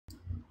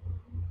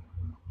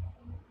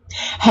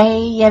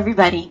Hey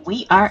everybody,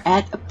 we are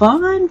at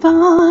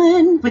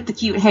Bonbon with the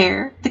cute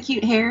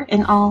hair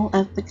and all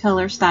of the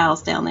color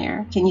styles down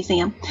there. Can you see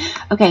them?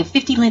 Okay,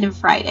 50 Linden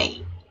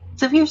Friday.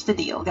 So here's the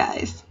deal,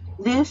 guys.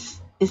 This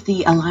is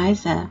the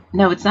Eliza.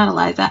 No, it's not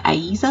Eliza.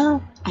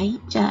 Aiza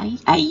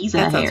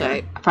That sounds hair.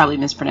 right. I probably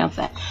mispronounced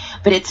that.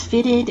 But it's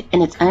fitted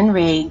and it's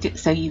unrigged,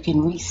 so you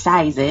can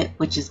resize it,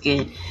 which is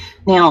good.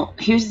 Now,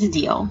 here's the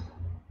deal.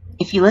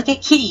 If you look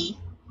at Kitty,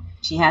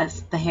 she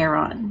has the hair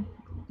on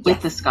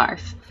with the Yes.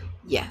 scarf.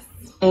 Yes.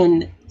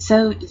 And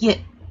so, yeah,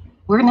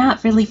 we're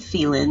not really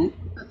feeling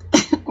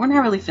we're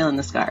not really feeling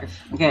the scarf.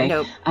 Okay,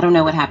 Nope. I don't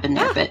know what happened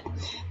there, Ah, but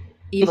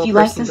if evil you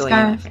like the person going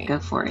in that scarf, frame. go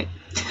for it.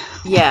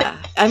 Yeah.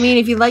 I mean,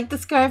 if you like the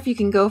scarf, you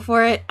can go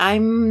for it.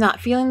 I'm not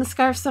feeling the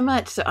scarf so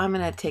much, so I'm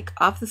going to take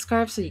off the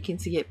scarf so you can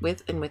see it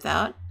with and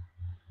without.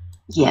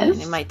 Yes.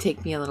 And it might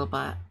take me a little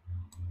bit.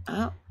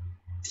 Oh,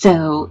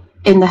 So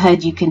in the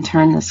HUD, you can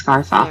turn the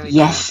scarf off. there we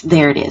Yes, go.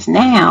 there it is.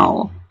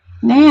 Now,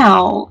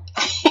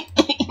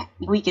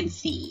 we can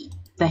see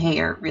the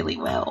hair really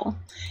well,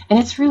 and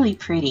it's really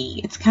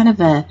pretty. It's kind of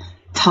a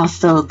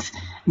tousled,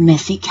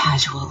 messy,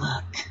 casual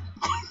look.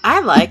 I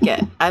like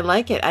it. I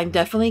like it. I'm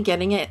definitely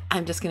getting it.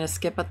 I'm just going to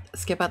skip out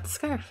the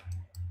scarf.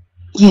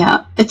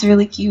 Yeah, it's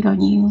really cute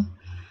on you.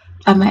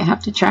 I might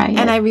have to try it.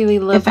 And I really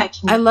love if I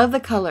can. I love the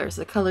colors.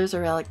 The colors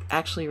are like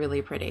actually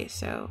really pretty.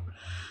 So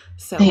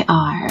They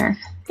are.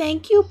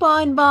 thank you,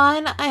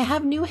 Bonbon. I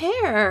have new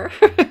hair.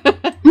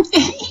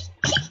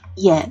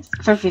 Yes,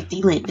 for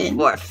 50 Linden.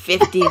 For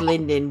 50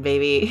 Linden,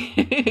 baby.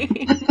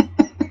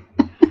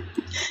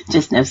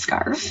 Just no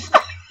scarf.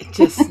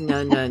 Just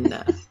no.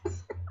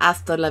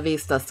 Hasta la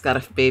vista,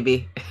 scarf,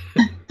 baby.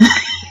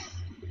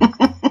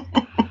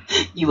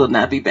 You will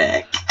not be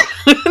back.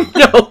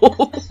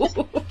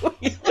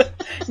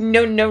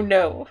 No. No.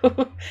 No.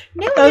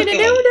 Okay.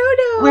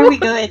 No. Where are we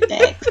going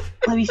next?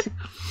 Let me see.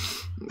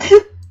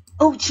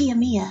 Oh, Chia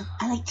Mia.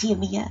 I like Chia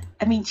Mia.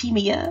 I mean,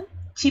 Chimia.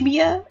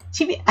 Chimia.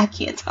 I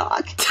can't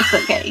talk. It's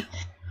okay.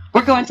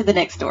 We're going to the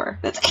next door.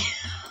 That's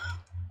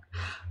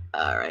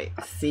All right.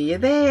 See you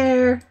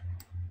there.